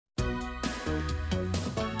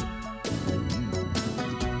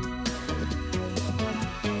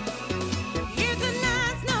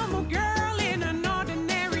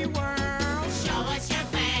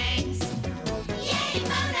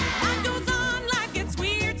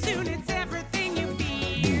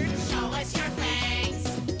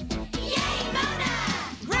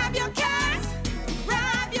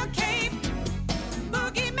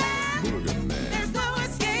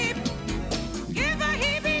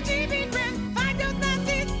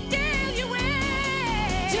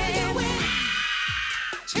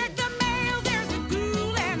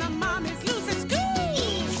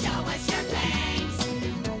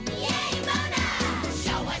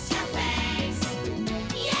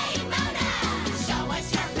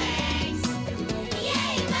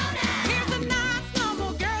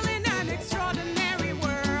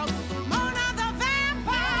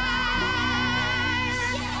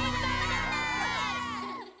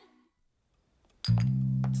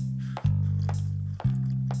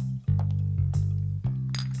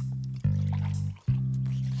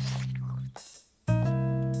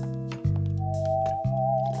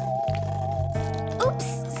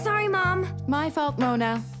My fault,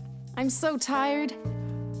 Mona. I'm so tired.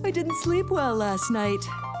 I didn't sleep well last night.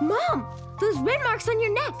 Mom, those red marks on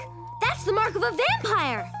your neck. That's the mark of a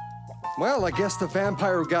vampire. Well, I guess the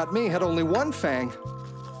vampire who got me had only one fang.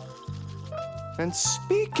 And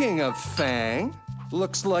speaking of fang,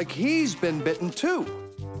 looks like he's been bitten too.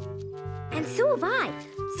 And so have I.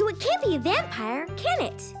 So it can't be a vampire, can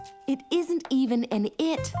it? It isn't even an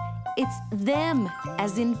it. It's them,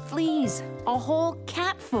 as in fleas. A whole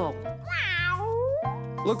catful.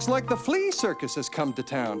 Looks like the Flea Circus has come to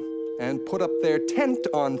town and put up their tent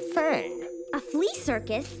on Fang. A flea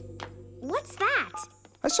circus? What's that?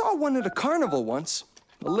 I saw one at a carnival once.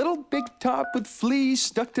 A little big top with fleas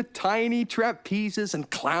stuck to tiny trapezes and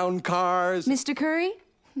clown cars. Mr. Curry,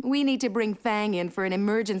 we need to bring Fang in for an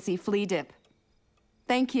emergency flea dip.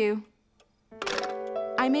 Thank you.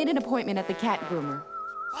 I made an appointment at the cat groomer.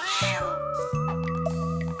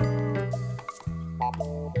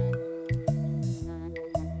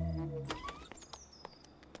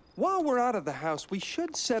 While we're out of the house, we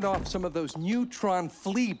should set off some of those neutron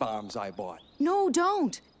flea bombs I bought. No,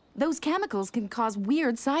 don't. Those chemicals can cause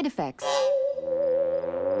weird side effects.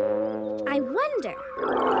 I wonder.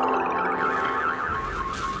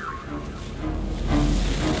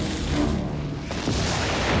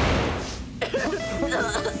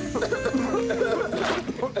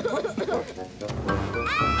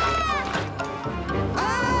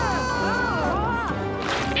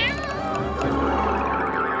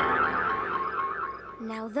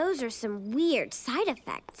 Now those are some weird side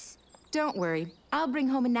effects. Don't worry. I'll bring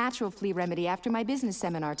home a natural flea remedy after my business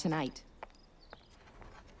seminar tonight.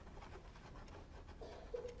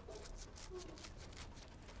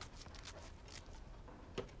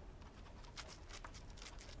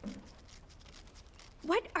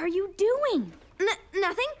 What are you doing?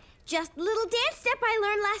 Nothing. Just a little dance step I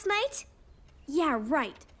learned last night. Yeah,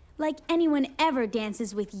 right. Like anyone ever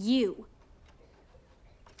dances with you.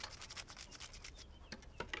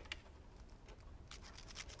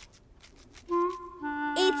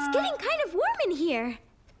 It's getting kind of warm in here.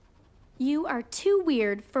 You are too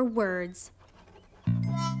weird for words.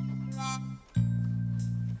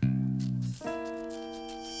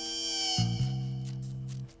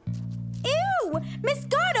 Ew! Miss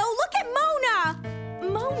Gatto, look at Mona!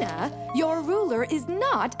 Mona, your ruler is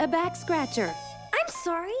not a back scratcher. I'm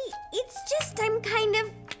sorry. It's just I'm kind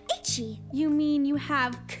of itchy. You mean you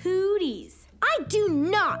have cooties? I do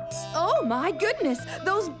not! Oh my goodness,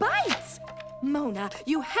 those bites! Mona,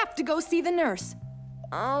 you have to go see the nurse.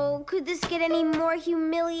 Oh, could this get any more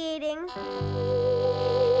humiliating?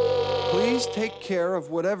 Please take care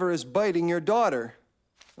of whatever is biting your daughter.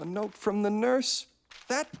 A note from the nurse?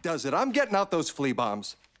 That does it. I'm getting out those flea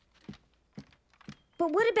bombs.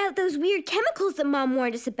 But what about those weird chemicals that Mom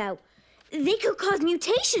warned us about? They could cause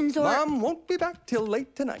mutations or... Mom won't be back till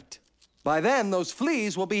late tonight. By then, those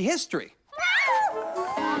fleas will be history.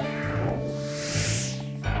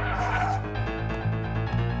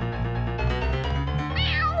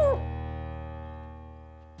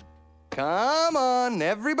 Come on,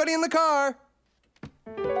 everybody in the car.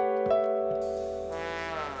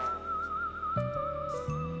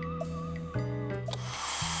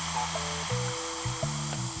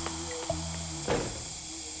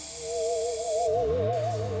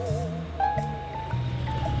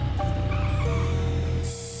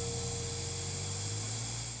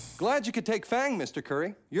 Glad you could take Fang, Mr.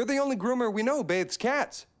 Curry. You're the only groomer we know bathes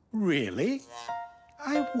cats. Really?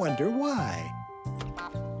 I wonder why.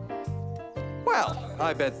 Well,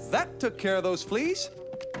 I bet that took care of those fleas.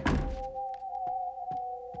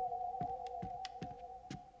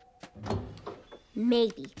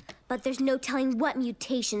 Maybe, but there's no telling what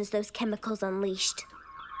mutations those chemicals unleashed.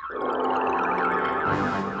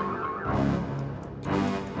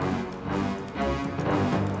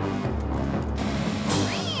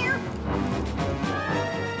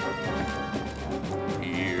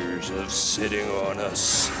 Years of sitting on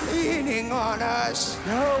us, leaning on us.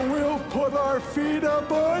 Now we'll put our feet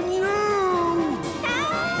up on you!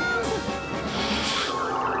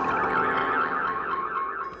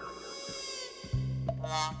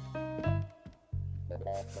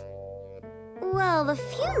 Well, the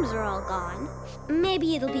fumes are all gone.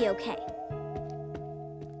 Maybe it'll be okay.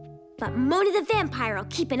 But Mona the vampire will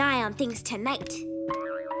keep an eye on things tonight.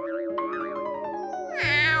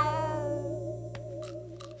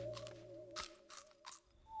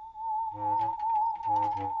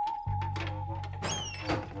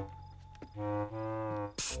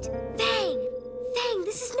 Psst! Fang! Fang,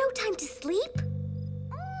 this is no time to sleep.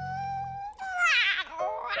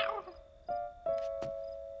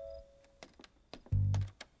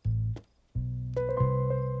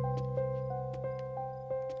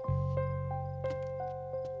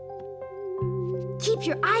 Keep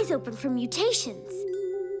your eyes open for mutations.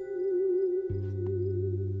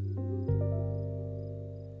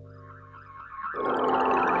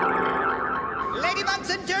 Ladybugs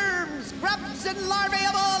and germs, grubs and larvae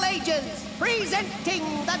of all ages, presenting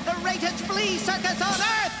the greatest flea circus on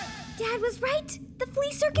Earth! Dad was right. The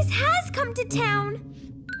flea circus has come to town.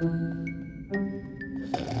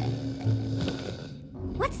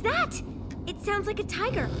 What's that? It sounds like a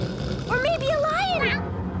tiger. Or maybe a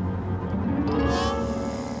lion.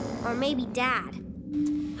 Or maybe Dad.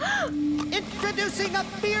 Introducing a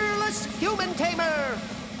fearless human tamer!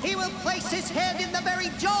 He will place his head in the very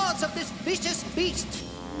jaws of this vicious beast.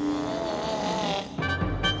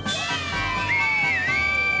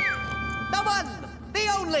 The one, the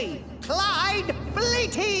only, Clyde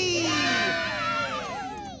Flea!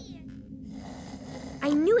 I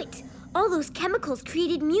knew it. All those chemicals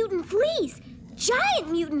created mutant fleas. Giant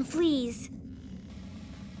mutant fleas.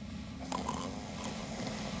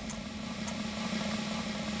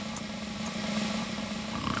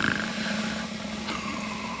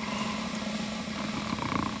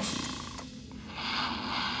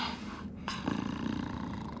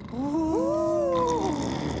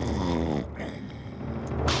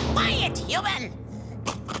 Quiet, human!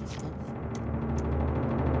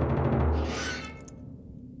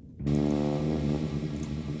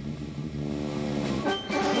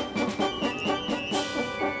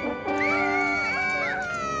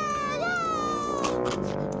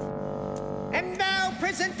 And now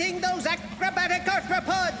presenting those acrobatic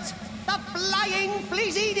arthropods, the flying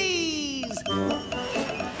fleazides!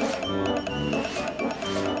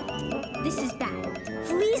 This is bad.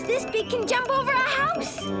 Fleas this big can jump over a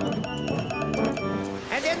house.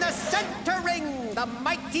 And in the center ring, the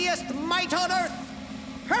mightiest might on Earth,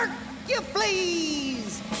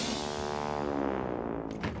 Hercules!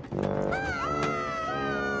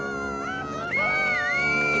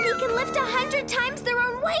 And they can lift 100 times their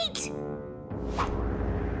own weight.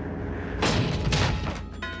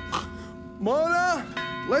 Mona,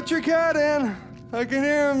 let your cat in. I can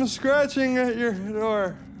hear him scratching at your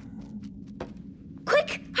door.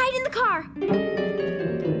 Quick, hide in the car.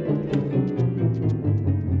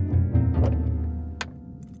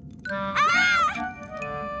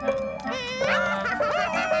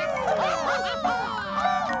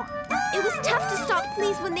 It was tough to stop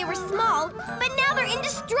fleas when they were small, but now they're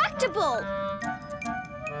indestructible.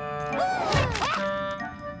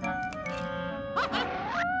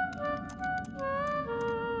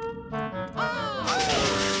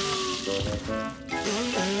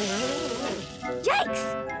 Yikes!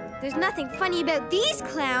 There's nothing funny about these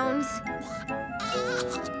clowns.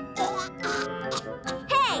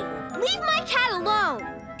 Hey, leave my cat alone.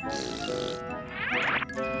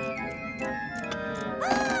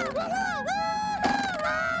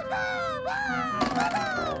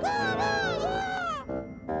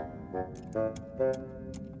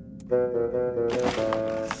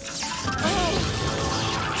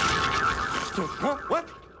 Huh? What?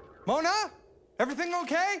 Mona? Everything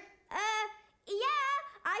okay? Yeah,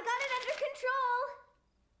 I got it under control.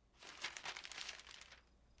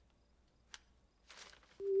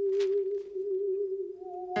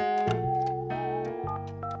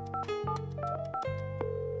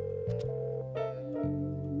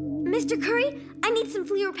 Mr. Curry, I need some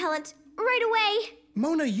flea repellent right away.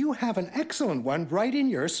 Mona, you have an excellent one right in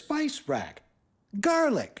your spice rack.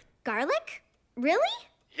 Garlic. Garlic? Really?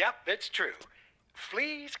 Yep, it's true.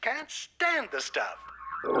 Fleas can't stand the stuff.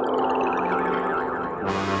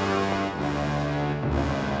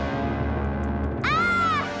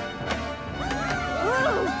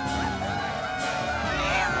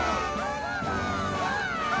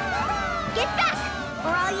 Get back,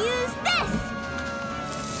 or I'll use this.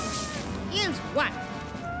 Use what?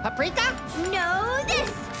 Paprika? No,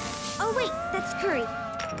 this. Oh, wait, that's curry.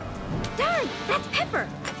 Darn, that's pepper.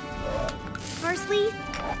 Parsley,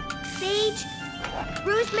 sage,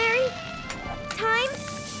 rosemary, thyme,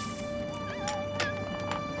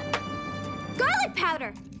 garlic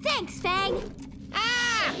powder. Thanks, Fang.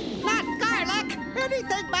 Ah! Not garlic!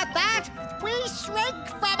 Anything but that! We shrink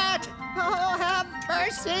from it! Oh, have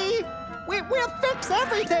mercy! We'll fix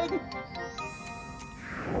everything!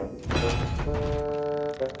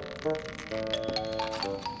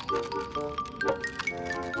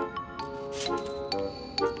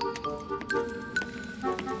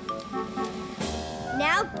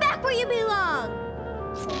 Now back where you belong.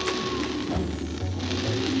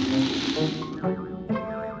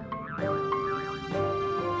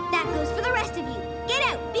 That goes for the rest of you. Get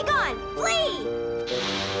out! Be gone! Flee!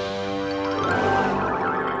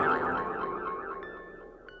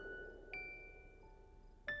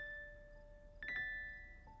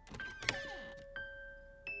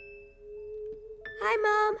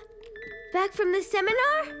 Back from the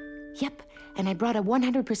seminar? Yep, and I brought a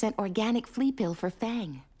 100% organic flea pill for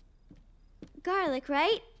Fang. Garlic,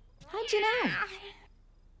 right? How'd you know?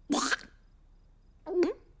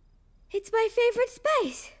 It's my favorite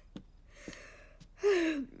spice.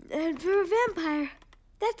 And for a vampire,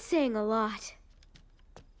 that's saying a lot.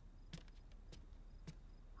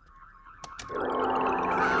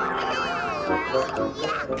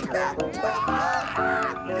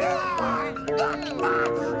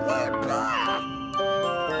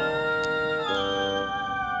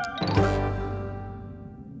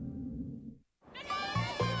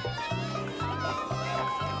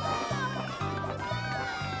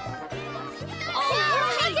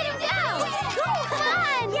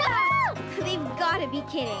 Be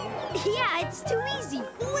kidding. Yeah, it's too easy.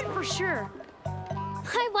 We'll win for sure.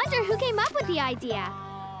 I wonder who came up with the idea.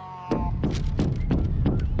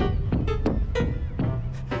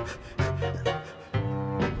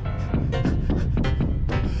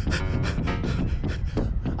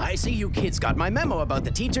 I see you kids got my memo about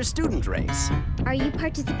the teacher-student race. Are you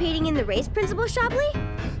participating in the race, Principal Shobley?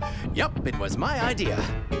 Yup, it was my idea.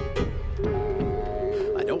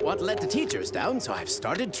 I don't want to let the teachers down, so I've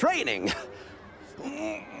started training.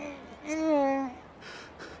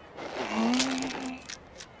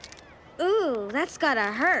 Ooh, that's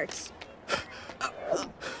gotta hurt.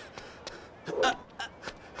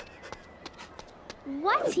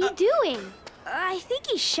 What's he doing? I think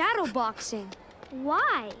he's shadowboxing.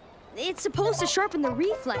 Why? It's supposed to sharpen the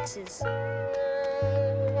reflexes.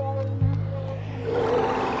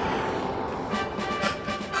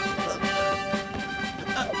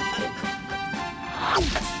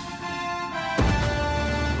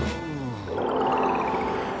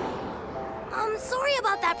 Sorry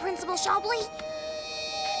about that, Principal Shobley.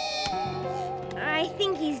 I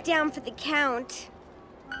think he's down for the count.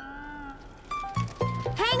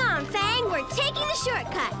 Hang on, Fang, we're taking the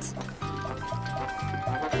shortcut.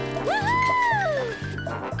 Woohoo!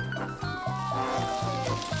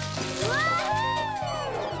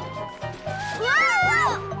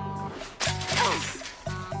 Whoa!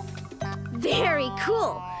 Very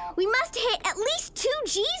cool. We must hit at least 2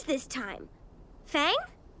 Gs this time. Fang?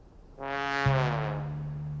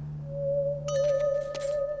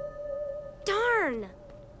 Darn!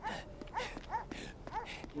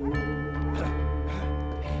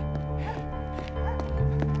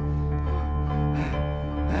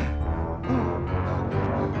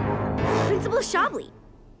 Principal Shobley,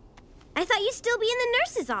 I thought you'd still be in the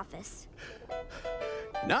nurse's office.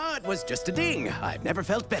 No, it was just a ding. I've never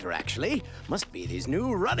felt better, actually. Must be these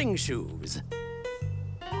new running shoes.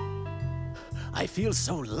 I feel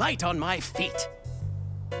so light on my feet.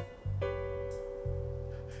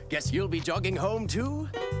 Guess you'll be jogging home, too?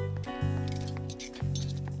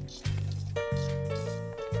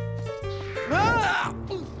 Ah!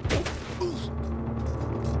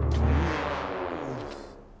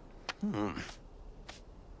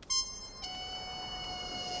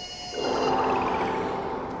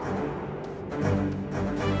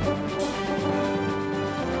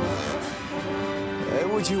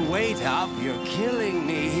 Would you wait up? You're killing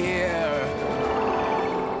me here.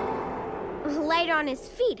 Light on his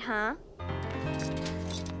feet, huh?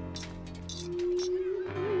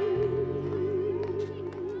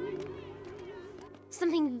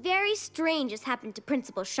 Something very strange has happened to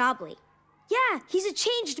Principal Shobley. Yeah, he's a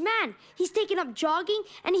changed man. He's taken up jogging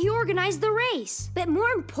and he organized the race. But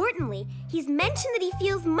more importantly, he's mentioned that he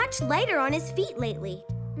feels much lighter on his feet lately.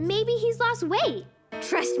 Maybe he's lost weight.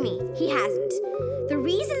 Trust me, he hasn't. The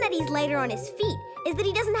reason that he's lighter on his feet is that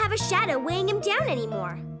he doesn't have a shadow weighing him down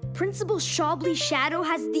anymore. Principal Shobley's shadow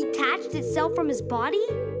has detached itself from his body?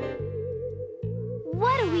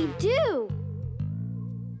 What do we do?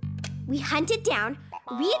 We hunt it down,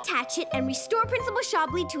 reattach it, and restore Principal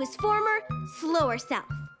Shobley to his former, slower self.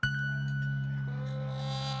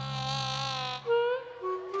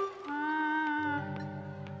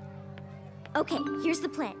 Okay, here's the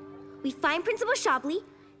plan. We find Principal Shobley,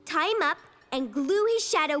 tie him up, and glue his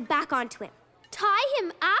shadow back onto him. Tie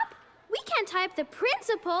him up? We can't tie up the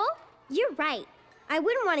principal. You're right. I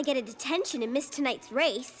wouldn't want to get a detention and miss tonight's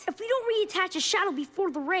race. If we don't reattach a shadow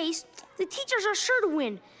before the race, the teachers are sure to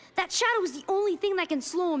win. That shadow is the only thing that can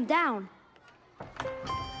slow him down.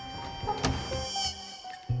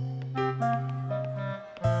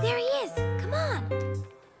 There he is. Come on.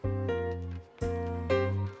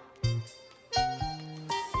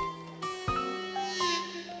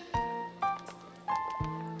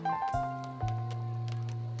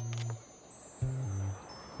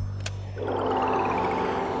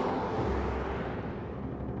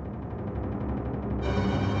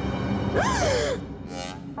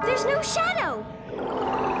 There's no shadow!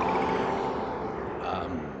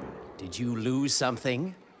 Did you lose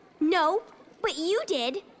something? No, but you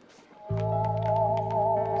did.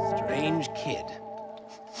 Strange kid.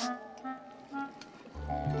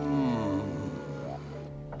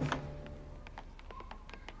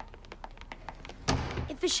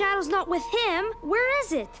 If the shadow's not with him, where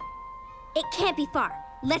is it? It can't be far.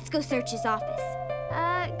 Let's go search his office.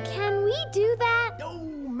 Can we do that? Oh,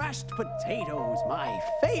 mashed potatoes, my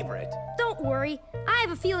favorite. Don't worry. I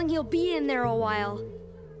have a feeling he'll be in there a while.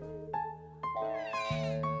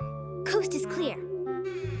 Coast is clear.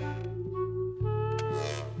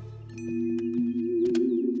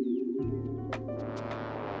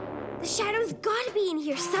 The shadow's gotta be in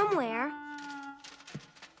here somewhere.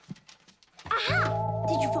 Aha!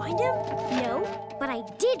 Did you find him? No, but I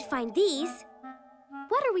did find these.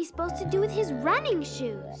 What are we supposed to do with his running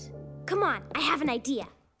shoes? Come on, I have an idea.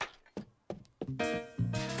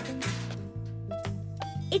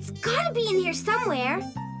 It's gotta be in here somewhere.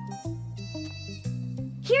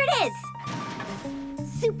 Here it is!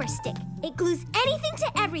 Super stick. It glues anything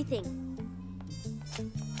to everything.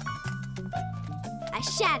 A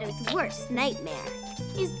shadow's worst nightmare.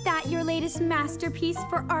 Is that your latest masterpiece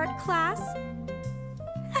for art class?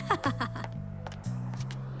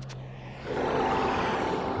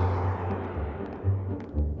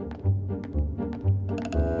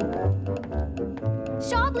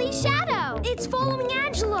 Shobley's shadow! It's following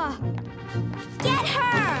Angela. Get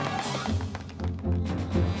her!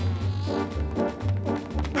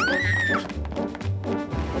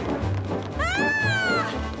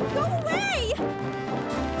 Go away!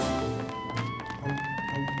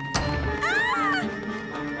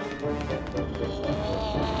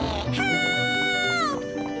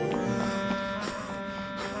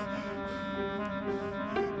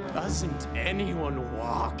 Doesn't anyone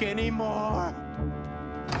walk anymore?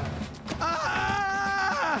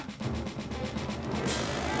 Ah!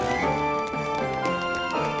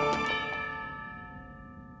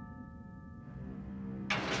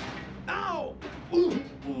 Ow!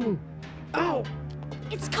 Ow!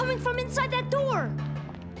 It's coming from inside that door.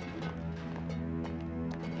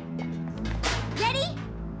 Ready?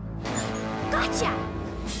 Gotcha!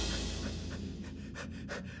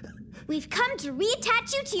 We've come to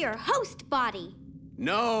reattach you to your host body.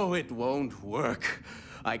 No, it won't work.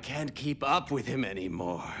 I can't keep up with him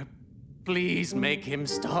anymore. Please make him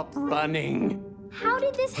stop running. How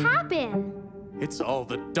did this happen? It's all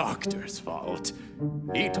the doctor's fault.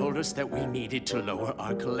 He told us that we needed to lower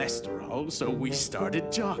our cholesterol, so we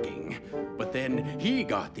started jogging. But then he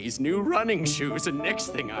got these new running shoes, and next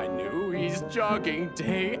thing I knew, he's jogging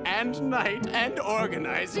day and night and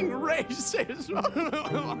organizing races.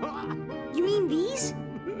 You mean these?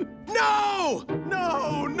 No!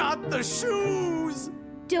 No, not the shoes!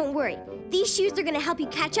 Don't worry. These shoes are gonna help you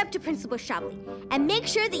catch up to Principal Shobley and make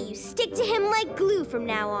sure that you stick to him like glue from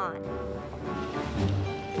now on.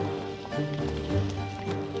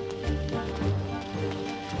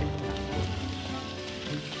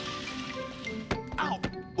 Ow!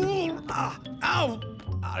 Ooh! Ow!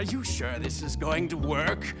 Are you sure this is going to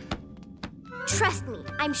work? Trust me,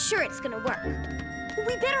 I'm sure it's gonna work.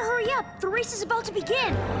 We better hurry up. The race is about to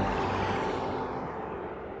begin.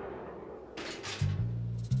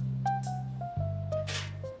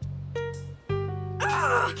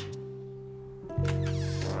 Ah!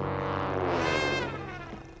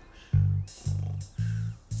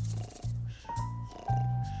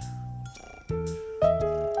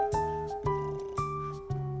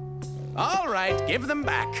 All right, give them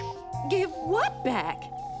back. Give what back?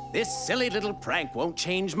 This silly little prank won't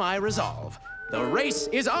change my resolve. The race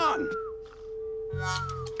is on.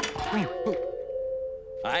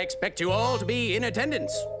 I expect you all to be in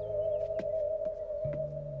attendance.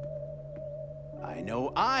 I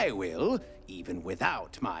know I will, even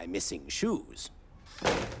without my missing shoes.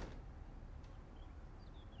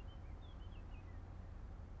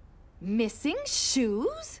 Missing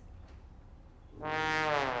shoes? Go,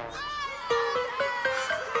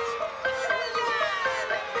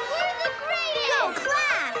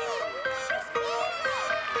 class!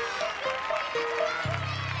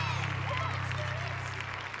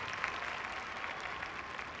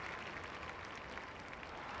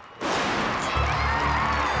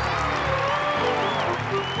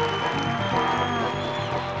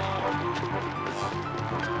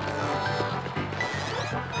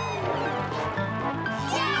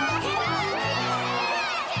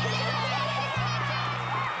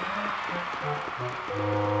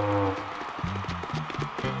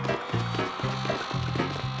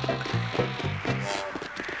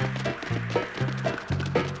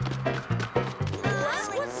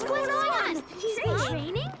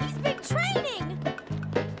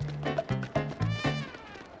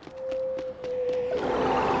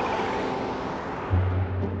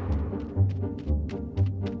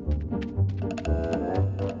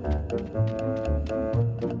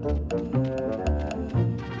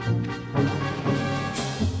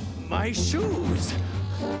 my shoes.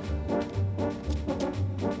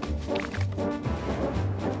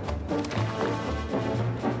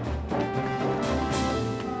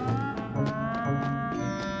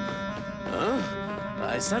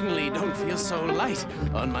 I suddenly don't feel so light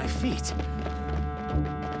on my feet.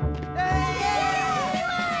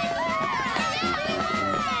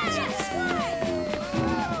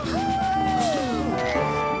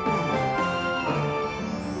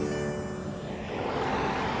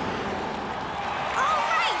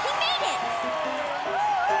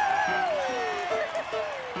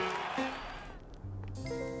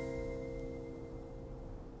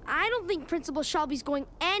 I don't think Principal Shelby's going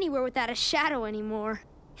anywhere without a shadow anymore.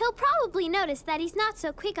 He'll probably notice that he's not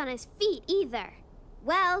so quick on his feet either.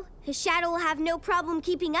 Well, his shadow will have no problem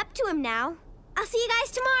keeping up to him now. I'll see you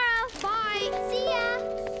guys tomorrow. Bye. See ya.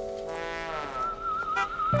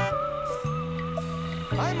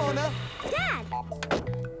 Hi, Mona. Dad!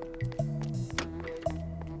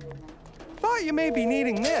 Thought you may be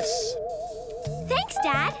needing this. Thanks,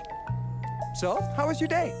 Dad. So, how was your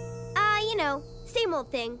day? You know, same old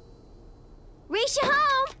thing. Race you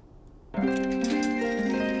home!